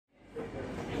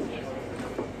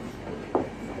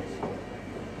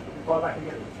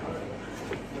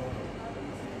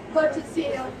Good to see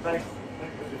you.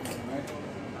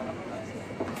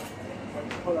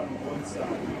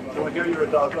 So I hear you're a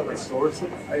dog lover, stores.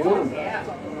 I am. Yeah.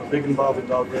 Big involved in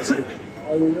dog rescue.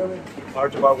 Are you really?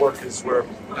 Part of our work is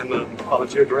I'm a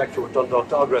volunteer director with Dundalk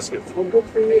Dog Rescue. Well, good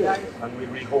for you. And we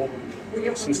rehome,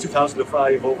 since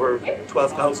 2005, over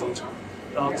 12,000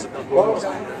 dogs at that moment.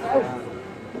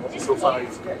 So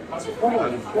 5.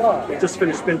 And we just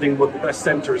finished building one of the best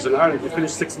centres in Ireland. We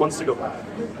finished 6 months ago.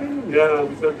 Yeah,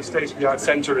 we built the state-of-the-art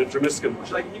centre in Dromiskin.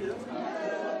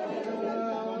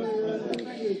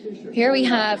 Here we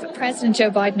have President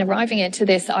Joe Biden arriving into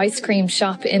this ice cream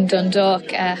shop in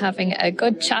Dundalk, having a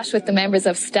good chat with the members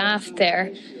of staff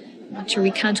there. Not sure,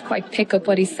 we can't quite pick up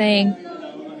what he's saying.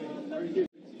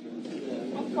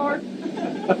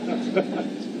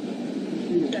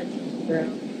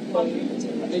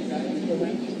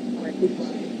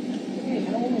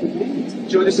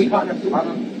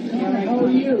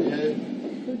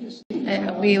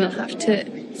 We will have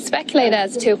to speculate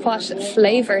as to what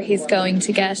flavour he's going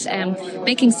to get.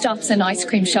 Making stops in ice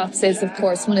cream shops is, of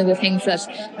course, one of the things that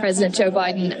President Joe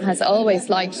Biden has always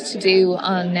liked to do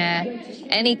on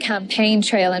any campaign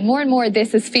trail. And more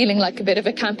this is feeling like a bit of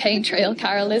a campaign trail,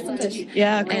 Carol, isn't it?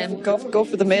 Yeah, go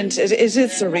for the mint. It is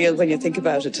surreal when you think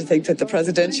about it, to think that the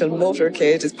presidential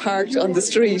motorcade is parked on the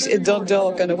street in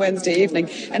Dundalk on a Wednesday evening.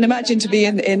 And imagine to be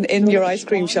in your ice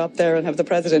cream shop there and have the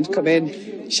president come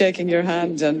in, shaking your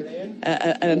hand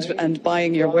and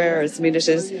buying your wares. I mean, it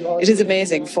is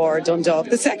amazing for Dundalk.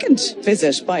 The second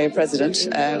visit by a president,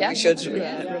 we should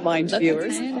remind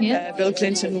viewers. Bill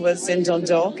Clinton was in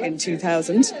Dundalk in 2000,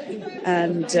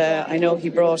 and I know he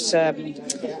brought a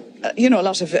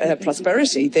lot of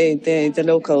prosperity. The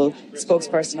local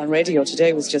spokesperson on radio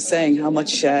today was just saying how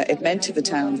much it meant to the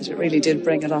town, that it really did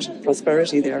bring a lot of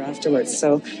prosperity there afterwards.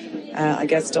 So I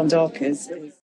guess Dundalk is